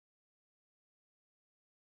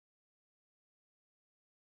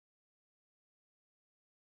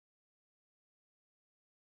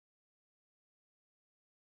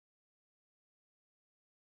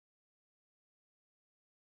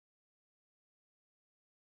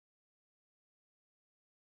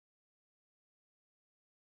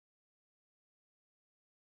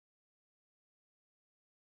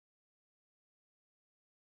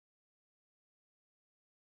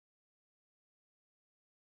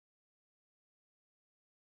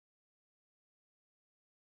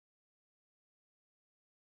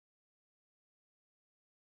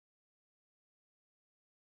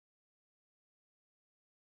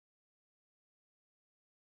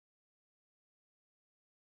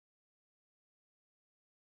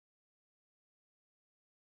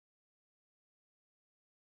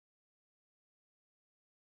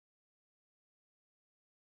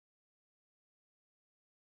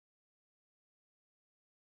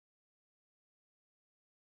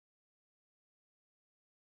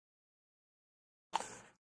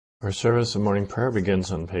Our service of morning prayer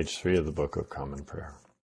begins on page 3 of the Book of Common Prayer.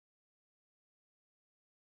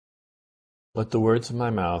 Let the words of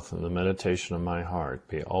my mouth and the meditation of my heart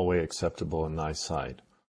be always acceptable in thy sight,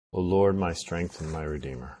 O Lord, my strength and my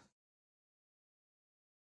Redeemer.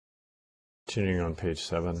 Continuing on page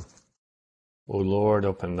 7. O Lord,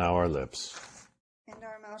 open thou our lips, and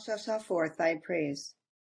our mouth shall shout forth thy praise.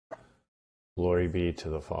 Glory be to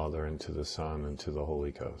the Father, and to the Son, and to the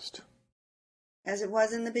Holy Ghost. As it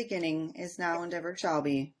was in the beginning, is now, and ever shall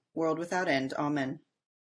be, world without end. Amen.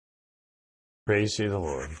 Praise ye the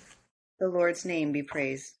Lord. The Lord's name be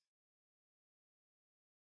praised.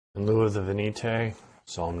 In lieu of the Venite,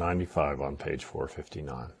 Psalm 95 on page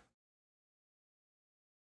 459.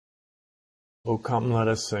 O come, let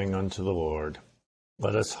us sing unto the Lord.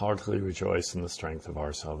 Let us heartily rejoice in the strength of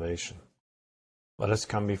our salvation. Let us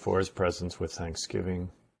come before his presence with thanksgiving,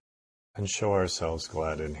 and show ourselves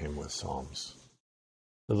glad in him with psalms.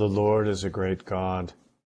 For the Lord is a great God,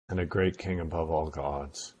 and a great King above all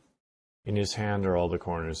gods. In his hand are all the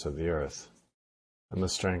corners of the earth, and the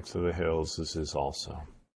strength of the hills is his also.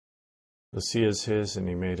 The sea is his, and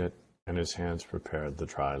he made it, and his hands prepared the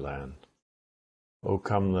dry land. O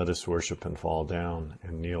come, let us worship and fall down,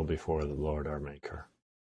 and kneel before the Lord our Maker.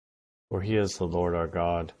 For he is the Lord our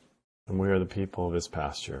God, and we are the people of his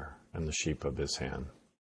pasture, and the sheep of his hand.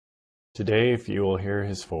 Today, if you will hear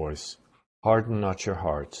his voice, harden not your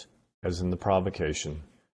hearts, as in the provocation,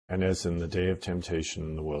 and as in the day of temptation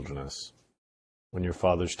in the wilderness, when your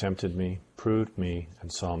fathers tempted me, proved me,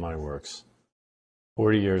 and saw my works.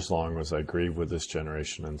 40 years long was I grieved with this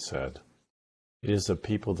generation, and said, It is a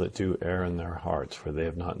people that do err in their hearts, for they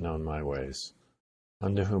have not known my ways.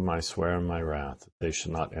 Unto whom I swear in my wrath, that they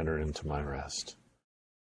shall not enter into my rest.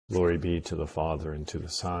 Glory be to the Father, and to the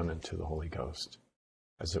Son, and to the Holy Ghost,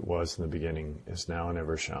 as it was in the beginning, is now, and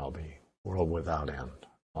ever shall be, world without end.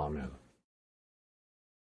 Amen.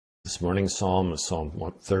 This morning's psalm is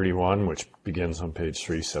Psalm 31, which begins on page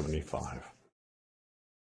 375.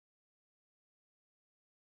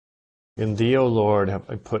 In thee, O Lord, have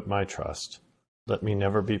I put my trust. Let me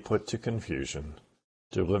never be put to confusion.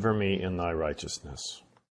 Deliver me in thy righteousness.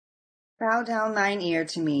 Bow down thine ear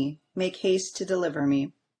to me. Make haste to deliver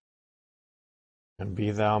me. And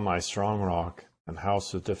be thou my strong rock and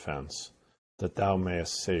house of defense, that thou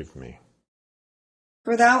mayest save me.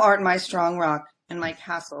 For thou art my strong rock and my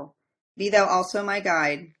castle. Be thou also my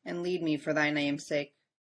guide, and lead me for thy name's sake.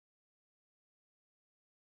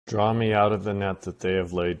 Draw me out of the net that they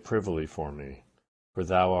have laid privily for me, for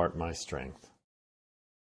thou art my strength.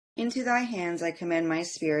 Into thy hands I commend my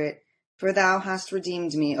spirit, for thou hast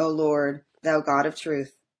redeemed me, O Lord, thou God of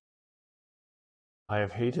truth. I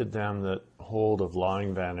have hated them that hold of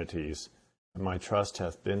lying vanities, and my trust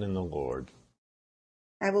hath been in the Lord.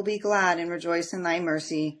 I will be glad and rejoice in thy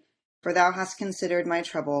mercy, for thou hast considered my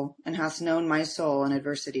trouble, and hast known my soul in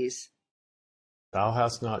adversities. Thou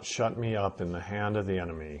hast not shut me up in the hand of the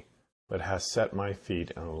enemy, but hast set my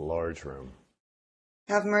feet in a large room.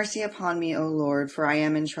 Have mercy upon me, O Lord, for I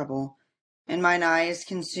am in trouble, and mine eye is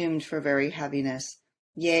consumed for very heaviness,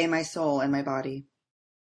 yea, my soul and my body.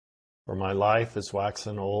 For my life is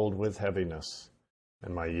waxen old with heaviness,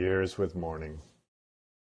 and my years with mourning.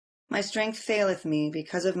 My strength faileth me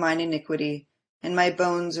because of mine iniquity, and my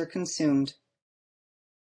bones are consumed.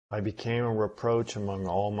 I became a reproach among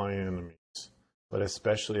all my enemies, but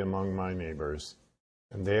especially among my neighbors,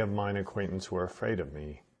 and they of mine acquaintance were afraid of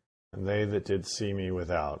me, and they that did see me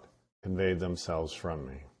without conveyed themselves from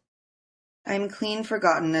me. I am clean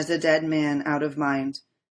forgotten as a dead man out of mind.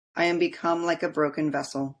 I am become like a broken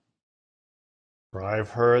vessel. For I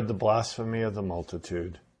have heard the blasphemy of the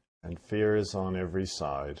multitude, and fear is on every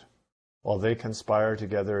side, while they conspire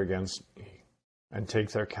together against me, and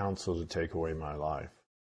take their counsel to take away my life.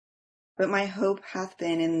 But my hope hath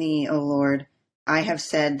been in thee, O Lord. I have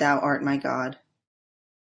said, Thou art my God.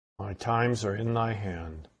 My times are in thy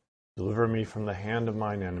hand. Deliver me from the hand of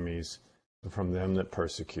mine enemies, and from them that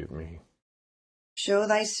persecute me. Show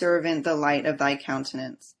thy servant the light of thy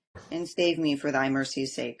countenance, and save me for thy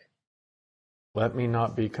mercy's sake. Let me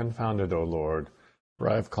not be confounded, O Lord, for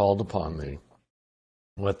I have called upon thee.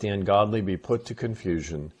 Let the ungodly be put to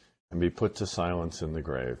confusion, and be put to silence in the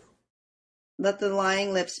grave. Let the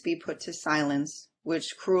lying lips be put to silence,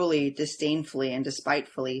 which cruelly, disdainfully, and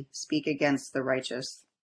despitefully speak against the righteous.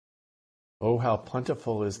 O how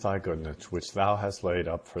plentiful is thy goodness, which thou hast laid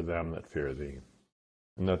up for them that fear thee,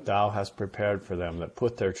 and that thou hast prepared for them that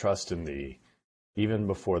put their trust in thee, even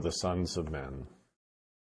before the sons of men.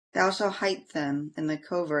 Thou shalt hide them in the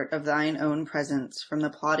covert of thine own presence from the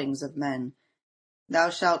plottings of men. Thou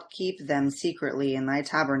shalt keep them secretly in thy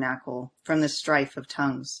tabernacle from the strife of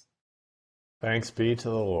tongues. Thanks be to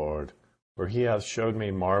the Lord, for he hath showed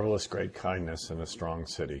me marvelous great kindness in a strong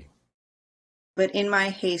city. But in my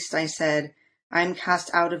haste I said, I am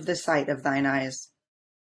cast out of the sight of thine eyes.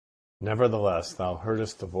 Nevertheless, thou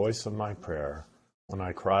heardest the voice of my prayer when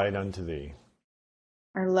I cried unto thee.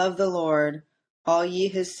 I love the Lord, all ye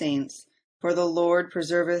his saints, for the Lord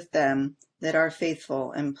preserveth them that are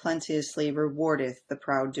faithful, and plenteously rewardeth the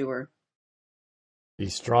proud doer. Be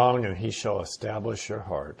strong, and he shall establish your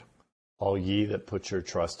heart, all ye that put your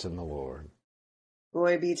trust in the Lord.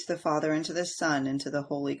 Glory be to the Father, and to the Son, and to the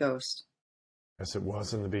Holy Ghost. As it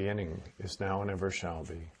was in the beginning, is now, and ever shall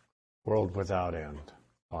be, world without end.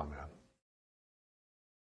 Amen.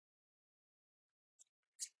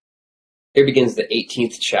 Here begins the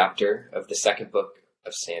 18th chapter of the second book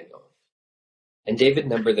of Samuel. And David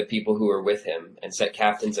numbered the people who were with him, and set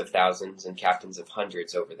captains of thousands and captains of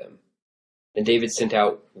hundreds over them. Then David sent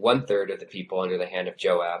out 1/3 of the people under the hand of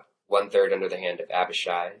Joab, 1/3 under the hand of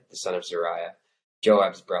Abishai, the son of Zeruiah,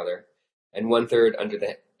 Joab's brother, and 1/3 under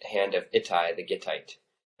the hand of Ittai the Gittite.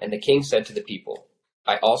 And the king said to the people,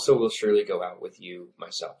 I also will surely go out with you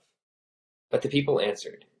myself. But the people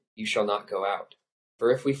answered, You shall not go out. For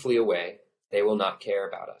if we flee away, they will not care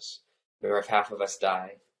about us, nor if half of us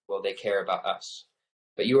die, will they care about us.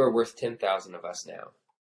 But you are worth 10,000 of us now,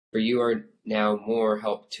 for you are now more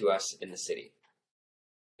help to us in the city.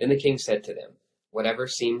 Then the king said to them, Whatever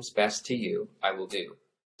seems best to you, I will do.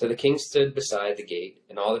 So the king stood beside the gate,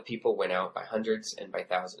 and all the people went out by hundreds and by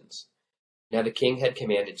thousands. Now the king had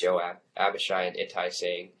commanded Joab, Abishai, and Ittai,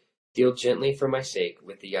 saying, Deal gently for my sake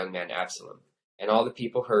with the young man Absalom. And all the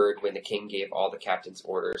people heard when the king gave all the captains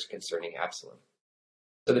orders concerning Absalom.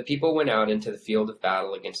 So the people went out into the field of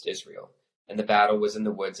battle against Israel, and the battle was in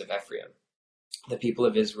the woods of Ephraim. The people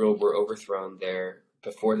of Israel were overthrown there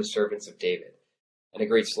before the servants of David, and a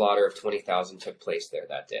great slaughter of 20,000 took place there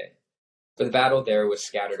that day. For the battle there was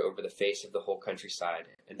scattered over the face of the whole countryside,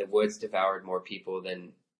 and the woods devoured more people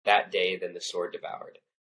than that day than the sword devoured.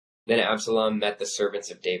 Then Absalom met the servants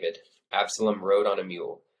of David. Absalom rode on a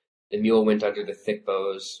mule. The mule went under the thick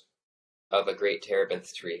boughs of a great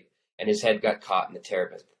terebinth tree, and his head got caught in the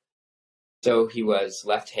terebinth. So he was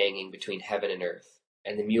left hanging between heaven and earth,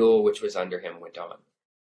 and the mule which was under him went on.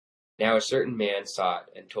 Now a certain man saw it,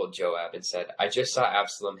 and told Joab, and said, I just saw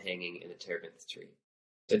Absalom hanging in a terebinth tree.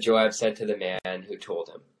 So Joab said to the man who told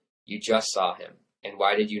him, You just saw him, and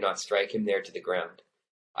why did you not strike him there to the ground?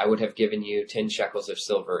 I would have given you 10 shekels of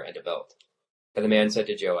silver and a belt. But the man said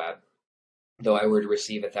to Joab, Though I were to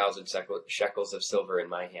receive 1,000 shekels of silver in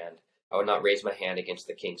my hand, I would not raise my hand against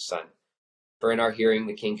the king's son. For in our hearing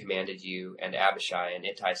the king commanded you and Abishai and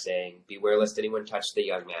Ittai, saying, Beware lest anyone touch the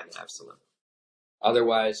young man Absalom.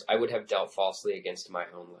 Otherwise I would have dealt falsely against my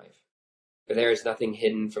own life. For there is nothing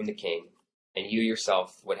hidden from the king, and you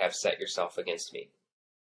yourself would have set yourself against me.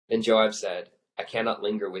 Then Joab said, I cannot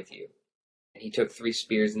linger with you. And he took 3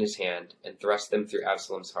 spears in his hand, and thrust them through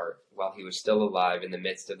Absalom's heart, while he was still alive in the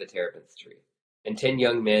midst of the terebinth tree. And 10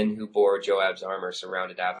 young men who bore Joab's armor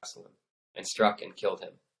surrounded Absalom, and struck and killed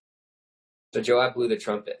him. So Joab blew the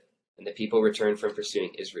trumpet, and the people returned from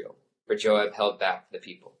pursuing Israel, for Joab held back the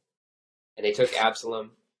people. And they took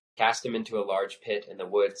Absalom, cast him into a large pit in the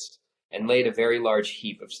woods, and laid a very large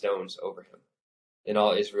heap of stones over him. Then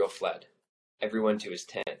all Israel fled, everyone to his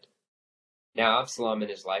tent. Now Absalom in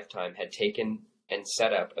his lifetime had taken and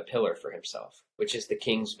set up a pillar for himself, which is the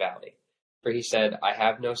king's valley. For he said, I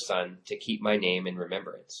have no son to keep my name in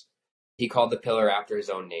remembrance. He called the pillar after his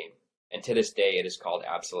own name, and to this day it is called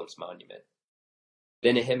Absalom's monument.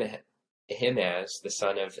 Then Ahimaaz, the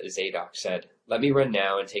son of Zadok, said, Let me run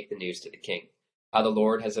now and take the news to the king, how the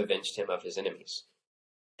Lord has avenged him of his enemies.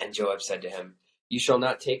 And Joab said to him, You shall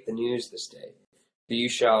not take the news this day, for you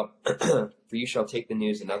shall take the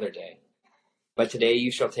news another day. But today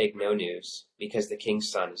you shall take no news, because the king's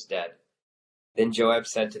son is dead. Then Joab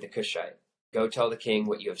said to the Cushite, Go tell the king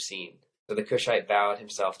what you have seen. So the Cushite bowed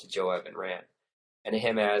himself to Joab and ran. And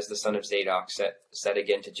Ahimaaz, the son of Zadok, said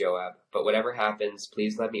again to Joab, But whatever happens,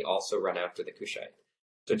 please let me also run after the Cushite.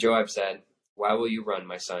 So Joab said, Why will you run,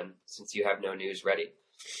 my son, since you have no news ready?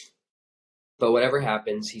 But whatever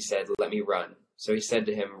happens, he said, Let me run. So he said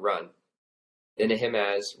to him, Run. Then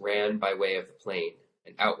Ahimaaz ran by way of the plain,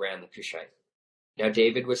 and outran the Cushite. Now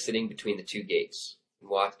David was sitting between the 2 gates,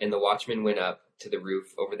 and the watchman went up to the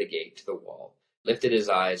roof over the gate to the wall, lifted his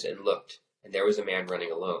eyes and looked, and there was a man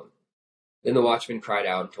running alone. Then the watchman cried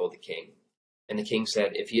out and told the king. And the king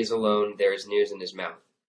said, If he is alone, there is news in his mouth.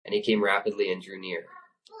 And he came rapidly and drew near.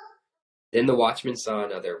 Then the watchman saw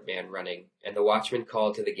another man running, and the watchman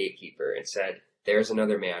called to the gatekeeper and said, There is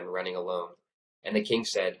another man running alone. And the king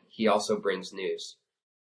said, He also brings news.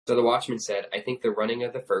 So the watchman said, I think the running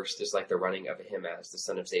of the first is like the running of Ahimaaz, the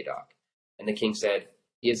son of Zadok. And the king said,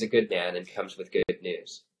 He is a good man and comes with good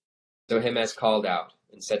news. So Ahimaaz called out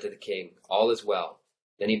and said to the king, All is well.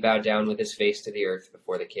 Then he bowed down with his face to the earth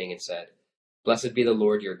before the king and said, Blessed be the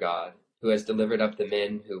Lord your God, who has delivered up the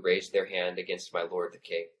men who raised their hand against my lord the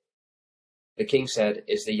king. The king said,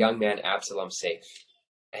 Is the young man Absalom safe?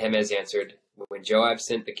 Ahimaaz answered, When Joab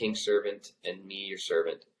sent the king's servant and me your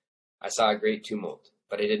servant, I saw a great tumult,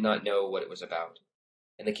 but I did not know what it was about.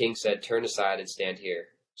 And the king said, Turn aside and stand here.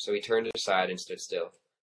 So he turned aside and stood still.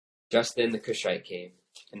 Just then the Cushite came,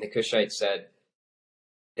 and the Cushite said,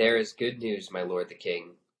 There is good news, my lord the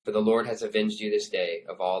king, for the Lord has avenged you this day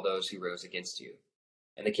of all those who rose against you.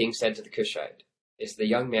 And the king said to the Cushite, Is the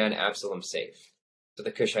young man Absalom safe? So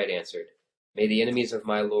the Cushite answered, May the enemies of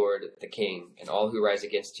my lord the king and all who rise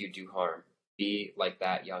against you do harm, be like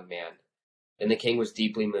that young man. Then the king was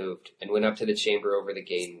deeply moved, and went up to the chamber over the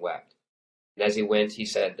gate and wept. And as he went, he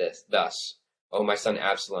said thus, O my son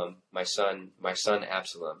Absalom, my son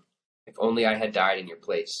Absalom, if only I had died in your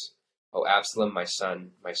place. O Absalom, my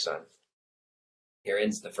son, my son. Here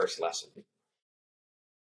ends the first lesson.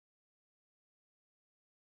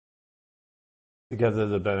 Together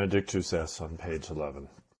the Benedictus es on page 11.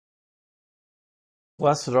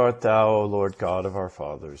 Blessed art thou, O Lord God of our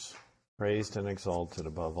fathers, praised and exalted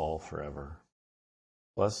above all forever.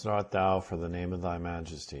 Blessed art thou for the name of thy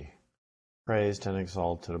majesty, praised and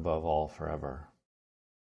exalted above all forever.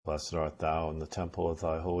 Blessed art thou in the temple of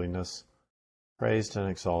thy holiness, praised and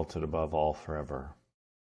exalted above all forever.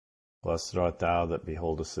 Blessed art thou that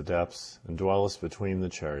beholdest the depths, and dwellest between the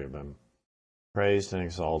cherubim, praised and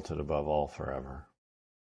exalted above all forever.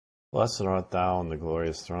 Blessed art thou on the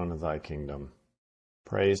glorious throne of thy kingdom,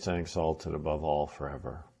 praised and exalted above all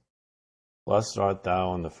forever. Blessed art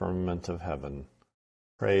thou in the firmament of heaven,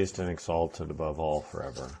 praised and exalted above all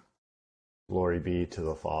forever. Glory be to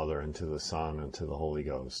the Father, and to the Son, and to the Holy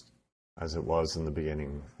Ghost, as it was in the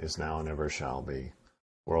beginning, is now, and ever shall be,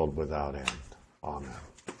 world without end. Amen.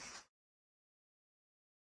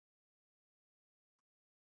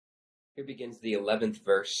 Here begins the 11th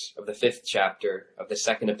verse of the 5th chapter of the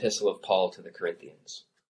second epistle of Paul to the Corinthians.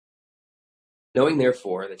 Knowing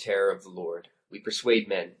therefore the terror of the Lord, we persuade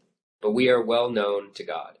men, but we are well known to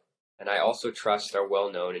God, and I also trust are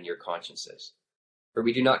well known in your consciences. For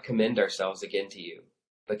we do not commend ourselves again to you,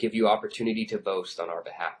 but give you opportunity to boast on our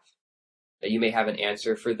behalf, that you may have an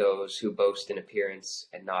answer for those who boast in appearance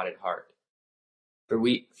and not in heart.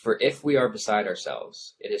 For if we are beside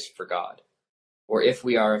ourselves, it is for God, or if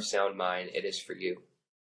we are of sound mind, it is for you.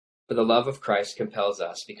 For the love of Christ compels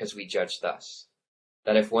us, because we judge thus,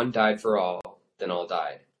 that if one died for all, then all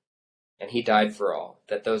died. And he died for all,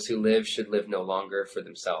 that those who live should live no longer for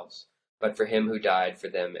themselves, but for him who died for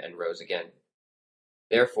them and rose again.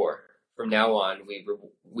 Therefore, from now on,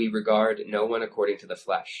 we regard no one according to the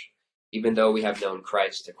flesh, even though we have known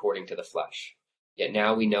Christ according to the flesh. Yet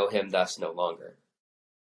now we know him thus no longer.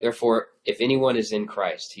 Therefore, if anyone is in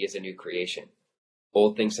Christ, he is a new creation.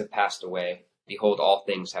 Old things have passed away. Behold, all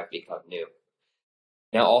things have become new.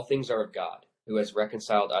 Now all things are of God, who has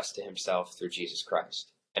reconciled us to himself through Jesus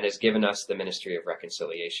Christ, and has given us the ministry of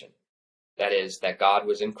reconciliation. That is, that God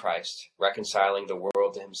was in Christ, reconciling the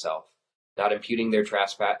world to himself, not imputing their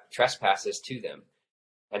trespasses to them,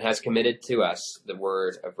 and has committed to us the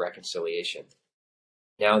word of reconciliation.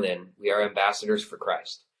 Now then, we are ambassadors for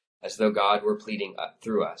Christ, as though God were pleading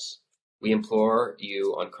through us. We implore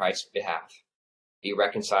you on Christ's behalf, be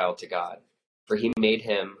reconciled to God. For he made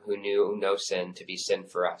him who knew no sin to be sin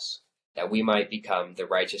for us, that we might become the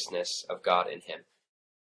righteousness of God in him.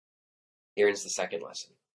 Here ends the second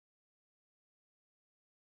lesson.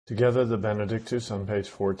 Together the Benedictus on page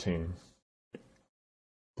 14.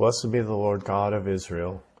 Blessed be the Lord God of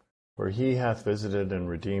Israel, for he hath visited and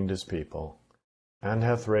redeemed his people, and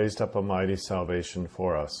hath raised up a mighty salvation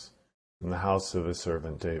for us in the house of his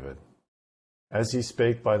servant David, as he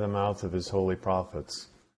spake by the mouth of his holy prophets,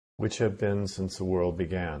 which have been since the world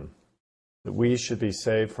began, that we should be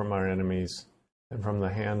saved from our enemies and from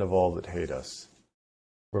the hand of all that hate us,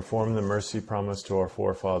 perform the mercy promised to our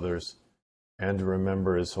forefathers, and to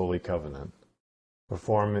remember his holy covenant,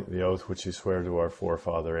 perform the oath which he sware to our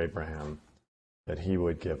forefather Abraham, that he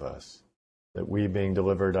would give us, that we, being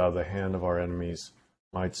delivered out of the hand of our enemies,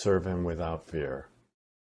 might serve him without fear,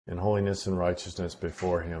 in holiness and righteousness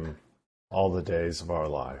before him all the days of our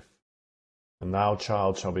life. And thou,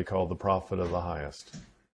 child, shalt be called the prophet of the highest,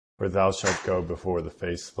 for thou shalt go before the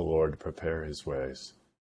face of the Lord to prepare his ways,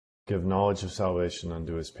 give knowledge of salvation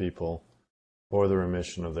unto his people, for the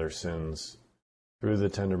remission of their sins, through the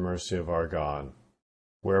tender mercy of our God,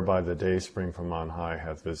 whereby the day spring from on high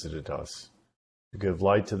hath visited us, to give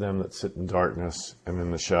light to them that sit in darkness and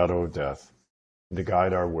in the shadow of death, and to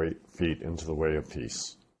guide our feet into the way of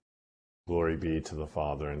peace. Glory be to the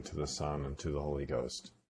Father, and to the Son, and to the Holy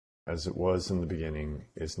Ghost, as it was in the beginning,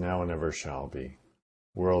 is now, and ever shall be,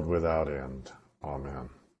 world without end. Amen.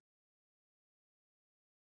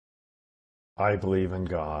 I believe in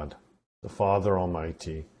God, the Father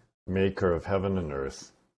Almighty, maker of heaven and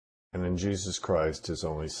earth, and in Jesus Christ, his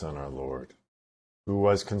only Son, our Lord, who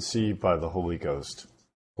was conceived by the Holy Ghost,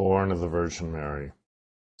 born of the Virgin Mary,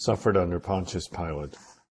 suffered under Pontius Pilate,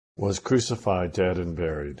 was crucified, dead, and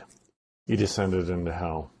buried. He descended into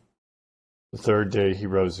hell. The third day he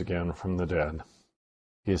rose again from the dead.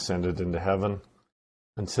 He ascended into heaven,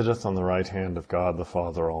 and sitteth on the right hand of God the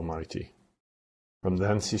Father Almighty. From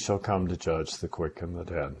thence he shall come to judge the quick and the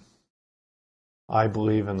dead. I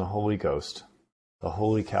believe in the Holy Ghost, the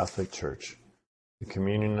Holy Catholic Church, the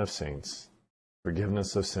communion of saints,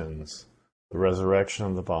 forgiveness of sins, the resurrection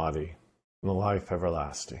of the body, and the life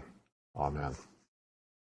everlasting. Amen.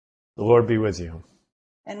 The Lord be with you.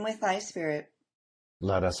 And with thy spirit.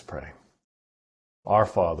 Let us pray. Our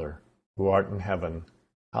Father, who art in heaven,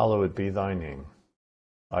 hallowed be thy name.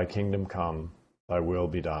 Thy kingdom come, thy will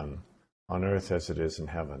be done, on earth as it is in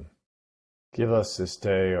heaven. Give us this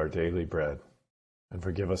day our daily bread, and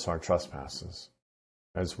forgive us our trespasses,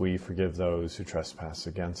 as we forgive those who trespass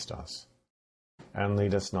against us. And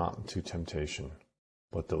lead us not into temptation,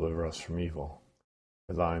 but deliver us from evil.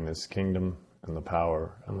 For thine is the kingdom, and the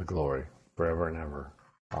power, and the glory, forever and ever.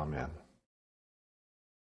 Amen.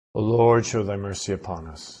 O Lord, show thy mercy upon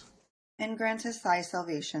us. And grant us thy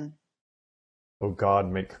salvation. O God,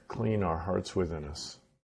 make clean our hearts within us.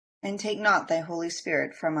 And take not thy Holy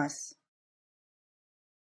Spirit from us.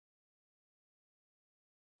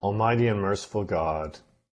 Almighty and merciful God,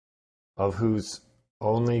 of whose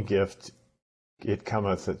only gift it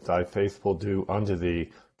cometh that thy faithful do unto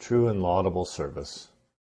thee true and laudable service,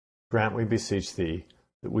 grant, we beseech thee,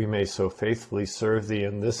 that we may so faithfully serve thee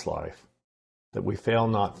in this life, that we fail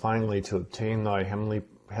not finally to obtain thy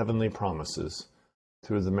heavenly promises,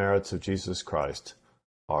 through the merits of Jesus Christ,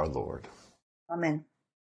 our Lord. Amen.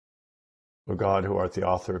 O God, who art the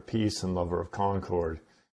author of peace and lover of concord,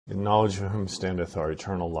 in knowledge of whom standeth our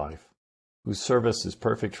eternal life, whose service is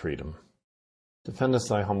perfect freedom, defend us,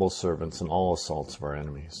 thy humble servants, in all assaults of our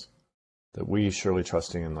enemies, that we, surely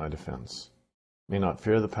trusting in thy defense, may not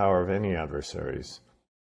fear the power of any adversaries,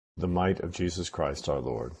 the might of Jesus Christ our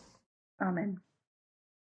Lord. Amen.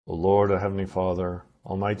 O Lord, our heavenly Father,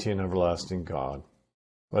 almighty and everlasting God,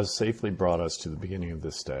 who hast safely brought us to the beginning of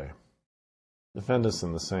this day, defend us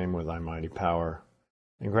in the same with thy mighty power,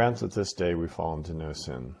 and grant that this day we fall into no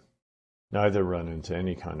sin, neither run into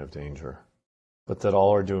any kind of danger, but that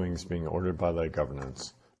all our doings, being ordered by thy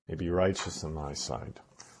governance, may be righteous in thy sight,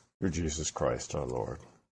 through Jesus Christ our Lord.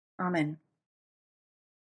 Amen.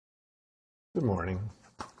 Good morning.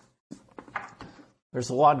 There's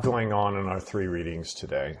a lot going on in our three readings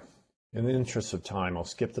today. In the interest of time, I'll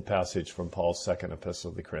skip the passage from Paul's second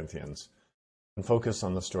epistle to the Corinthians and focus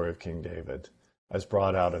on the story of King David, as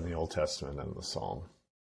brought out in the Old Testament and the Psalm.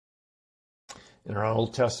 In our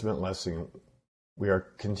Old Testament lesson, we are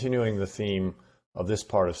continuing the theme of this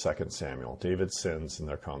part of 2 Samuel, David's sins and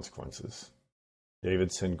their consequences.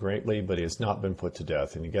 David sinned greatly, but he has not been put to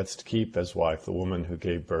death, and he gets to keep as wife the woman who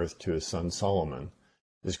gave birth to his son Solomon,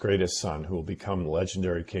 his greatest son, who will become the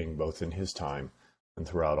legendary king both in his time and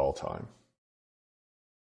throughout all time.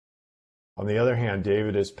 On the other hand,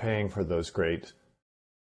 David is paying for those great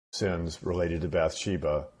sins related to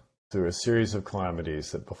Bathsheba through a series of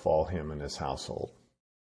calamities that befall him and his household.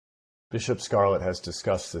 Bishop Scarlett has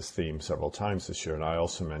discussed this theme several times this year, and I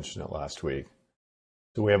also mentioned it last week.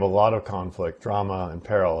 So we have a lot of conflict, drama, and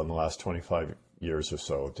peril in the last 25 years or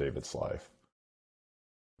so of David's life.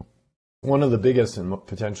 One of the biggest and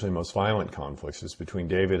potentially most violent conflicts is between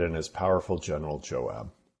David and his powerful general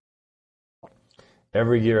Joab.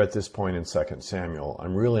 Every year at this point in 2 Samuel,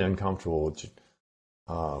 I'm really uncomfortable with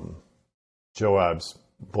Joab's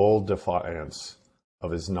bold defiance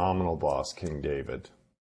of his nominal boss, King David,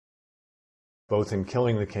 both in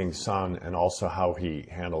killing the king's son and also how he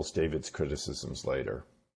handles David's criticisms later.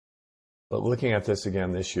 But looking at this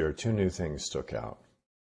again this year, two new things stood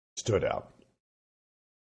out.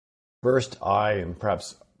 First, I, and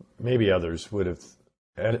perhaps maybe others, would have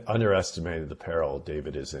underestimated the peril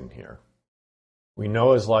David is in here. We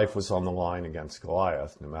know his life was on the line against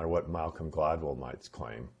Goliath, no matter what Malcolm Gladwell might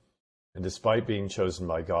claim. And despite being chosen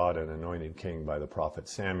by God and anointed king by the prophet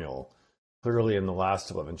Samuel, clearly in the last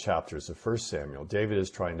 11 chapters of 1 Samuel, David is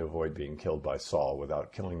trying to avoid being killed by Saul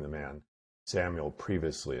without killing the man Samuel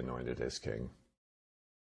previously anointed as king.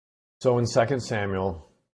 So in 2 Samuel,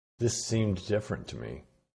 this seemed different to me.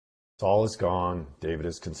 Saul is gone, David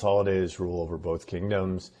has consolidated his rule over both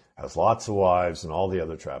kingdoms, has lots of wives, and all the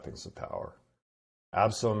other trappings of power.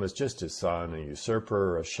 Absalom is just his son, a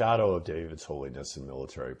usurper, a shadow of David's holiness and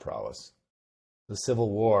military prowess. The civil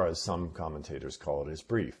war, as some commentators call it, is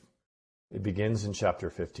brief. It begins in chapter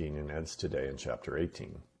 15 and ends today in chapter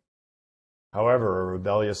 18. However, a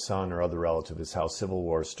rebellious son or other relative is how civil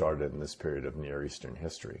wars started in this period of Near Eastern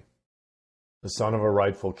history. The son of a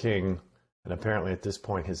rightful king, and apparently at this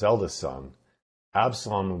point his eldest son,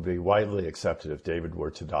 Absalom would be widely accepted if David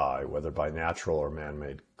were to die, whether by natural or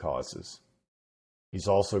man-made causes. He's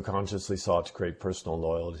also consciously sought to create personal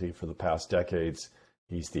loyalty for the past decades.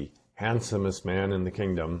 He's the handsomest man in the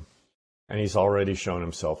kingdom, and he's already shown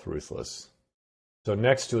himself ruthless. So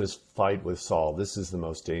next to his fight with Saul, this is the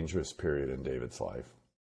most dangerous period in David's life.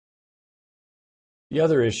 The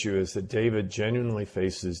other issue is that David genuinely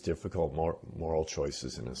faces difficult moral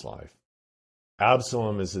choices in his life.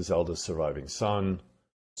 Absalom is his eldest surviving son.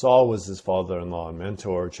 Saul was his father-in-law and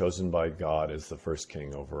mentor, chosen by God as the first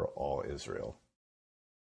king over all Israel.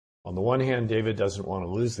 On the one hand, David doesn't want to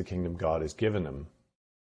lose the kingdom God has given him.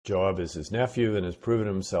 Joab is his nephew and has proven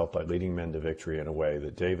himself by leading men to victory in a way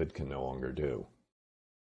that David can no longer do.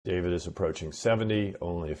 David is approaching 70,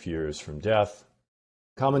 only a few years from death.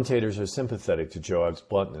 Commentators are sympathetic to Joab's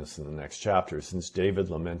bluntness in the next chapter, since David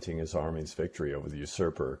lamenting his army's victory over the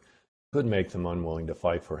usurper could make them unwilling to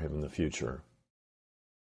fight for him in the future.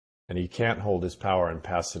 And he can't hold his power and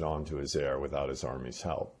pass it on to his heir without his army's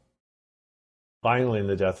help. Finally, in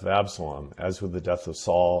the death of Absalom, as with the death of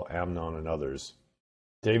Saul, Amnon, and others,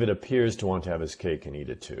 David appears to want to have his cake and eat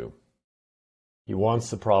it too. He wants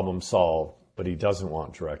the problem solved, but he doesn't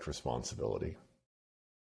want direct responsibility.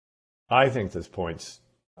 I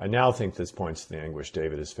now think this points to the anguish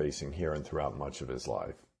David is facing here and throughout much of his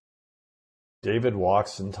life. David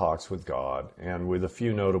walks and talks with God, and with a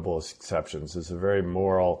few notable exceptions, is a very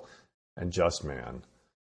moral and just man,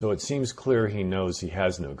 though it seems clear he knows he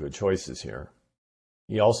has no good choices here.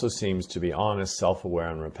 He also seems to be honest, self-aware,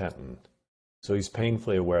 and repentant, so he's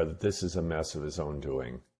painfully aware that this is a mess of his own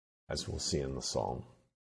doing, as we'll see in the psalm.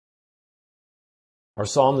 Our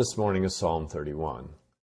psalm this morning is Psalm 31.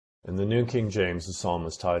 In the New King James, the psalm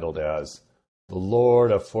is titled as "The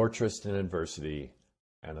Lord, a Fortress in Adversity,"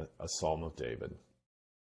 and a Psalm of David.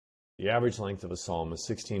 The average length of a psalm is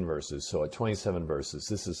 16 verses, so at 27 verses,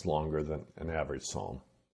 this is longer than an average psalm.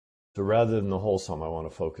 So rather than the whole psalm, I want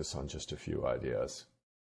to focus on just a few ideas.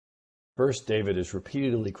 First, David is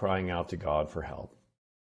repeatedly crying out to God for help.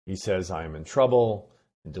 He says, "I am in trouble,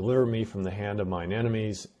 and deliver me from the hand of mine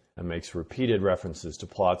enemies," and makes repeated references to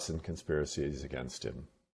plots and conspiracies against him.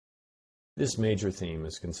 This major theme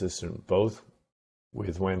is consistent both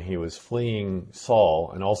with when he was fleeing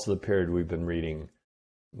Saul and also the period we've been reading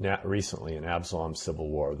recently in Absalom's civil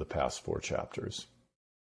war of the past 4 chapters.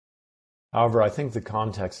 However, I think the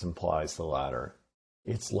context implies the latter.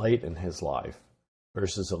 It's late in his life.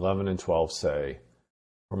 Verses 11 and 12 say,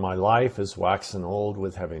 "For my life is waxen old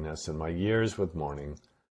with heaviness, and my years with mourning.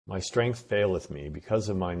 My strength faileth me because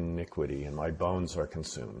of my iniquity, and my bones are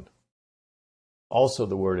consumed." Also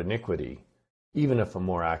the word iniquity, even if a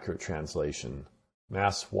more accurate translation,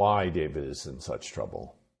 masks why David is in such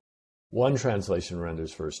trouble. One translation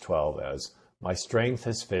renders verse 12 as, "My strength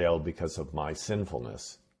has failed because of my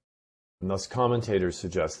sinfulness." And thus commentators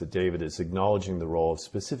suggest that David is acknowledging the role of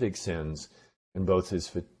specific sins in both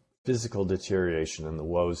his physical deterioration and the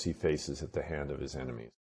woes he faces at the hand of his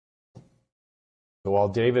enemies. So while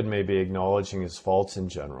David may be acknowledging his faults in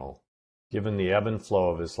general, given the ebb and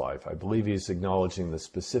flow of his life, I believe he is acknowledging the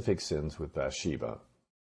specific sins with Bathsheba.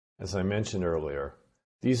 As I mentioned earlier,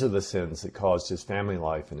 these are the sins that caused his family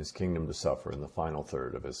life and his kingdom to suffer in the final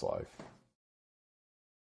third of his life.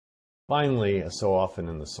 Finally, as so often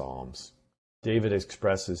in the Psalms, David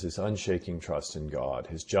expresses his unshaking trust in God,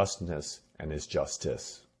 his justness, and his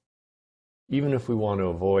justice. Even if we want to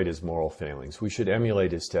avoid his moral failings, we should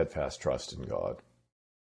emulate his steadfast trust in God.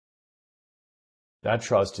 That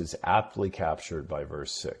trust is aptly captured by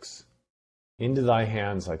verse 6. "Into thy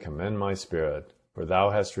hands I commend my spirit, for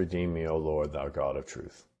thou hast redeemed me, O Lord, thou God of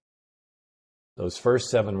truth." Those first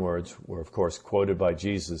 7 words were, of course, quoted by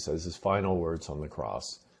Jesus as his final words on the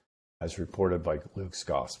cross, as reported by Luke's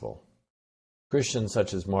Gospel. Christians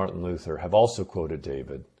such as Martin Luther have also quoted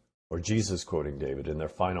David, or Jesus quoting David, in their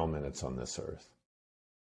final minutes on this earth.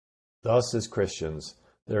 Thus, as Christians,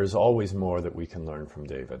 there is always more that we can learn from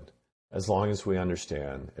David, as long as we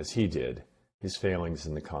understand, as he did, his failings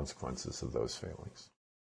and the consequences of those failings.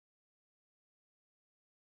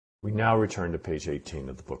 We now return to page 18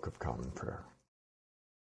 of the Book of Common Prayer.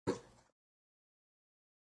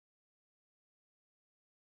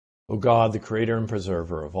 O God, the creator and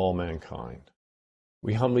preserver of all mankind,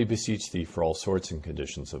 we humbly beseech thee for all sorts and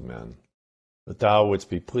conditions of men, that thou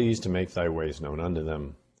wouldst be pleased to make thy ways known unto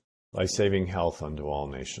them, thy saving health unto all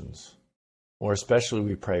nations. More especially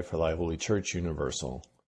we pray for thy holy Church universal,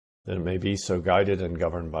 that it may be so guided and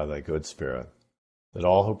governed by thy good Spirit, that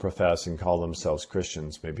all who profess and call themselves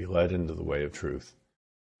Christians may be led into the way of truth,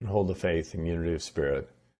 and hold the faith in unity of spirit,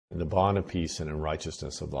 in the bond of peace and in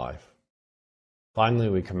righteousness of life. Finally,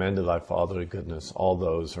 we commend to thy fatherly goodness all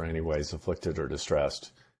those who are any ways afflicted or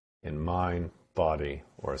distressed, in mind, body,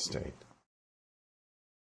 or estate.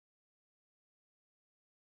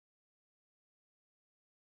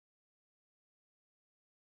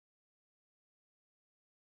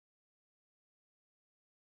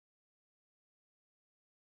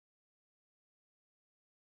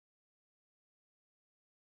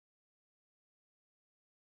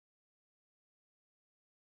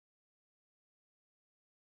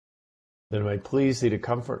 That it may please thee to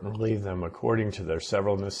comfort and relieve them according to their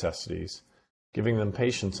several necessities, giving them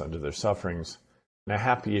patience under their sufferings, and a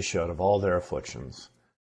happy issue out of all their afflictions.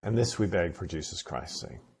 And this we beg for Jesus Christ's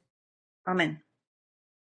sake. Amen.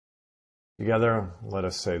 Together, let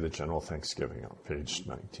us say the general thanksgiving on page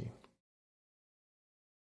 19.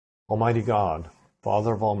 Almighty God,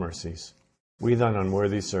 Father of all mercies, we thine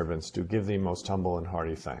unworthy servants do give thee most humble and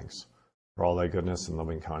hearty thanks for all thy goodness and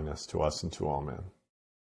loving kindness to us and to all men.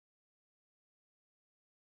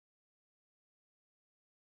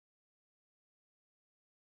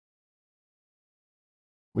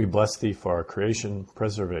 We bless thee for our creation,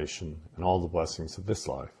 preservation, and all the blessings of this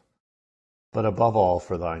life, but above all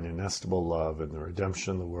for thine inestimable love and the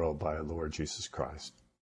redemption of the world by our Lord Jesus Christ,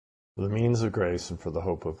 for the means of grace and for the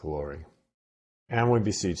hope of glory. And we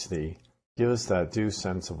beseech thee, give us that due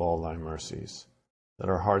sense of all thy mercies, that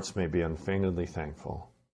our hearts may be unfeignedly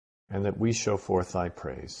thankful, and that we show forth thy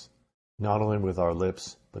praise, not only with our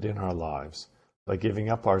lips, but in our lives, by giving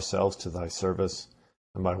up ourselves to thy service,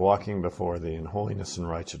 and by walking before thee in holiness and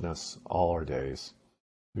righteousness all our days,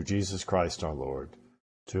 through Jesus Christ our Lord,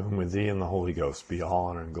 to whom with thee and the Holy Ghost be all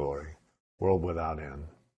honor and glory, world without end.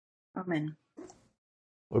 Amen.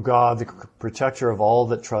 O God, the protector of all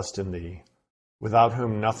that trust in thee, without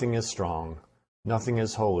whom nothing is strong, nothing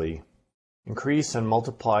is holy, increase and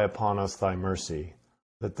multiply upon us thy mercy,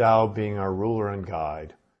 that thou, being our ruler and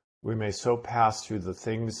guide, we may so pass through the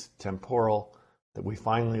things temporal that we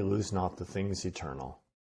finally lose not the things eternal.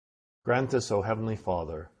 Grant this, O Heavenly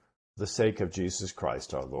Father, for the sake of Jesus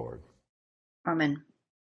Christ our Lord. Amen.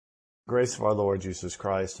 The grace of our Lord Jesus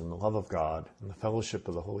Christ and the love of God and the fellowship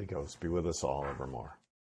of the Holy Ghost be with us all evermore.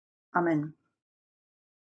 Amen.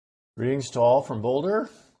 Greetings to all from Boulder.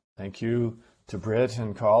 Thank you to Britt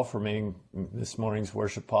and Carl for making this morning's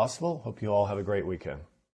worship possible. Hope you all have a great weekend.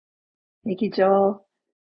 Thank you, Joel.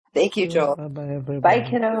 Thank you, Joel. Bye-bye, everybody. Bye,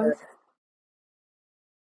 kiddos.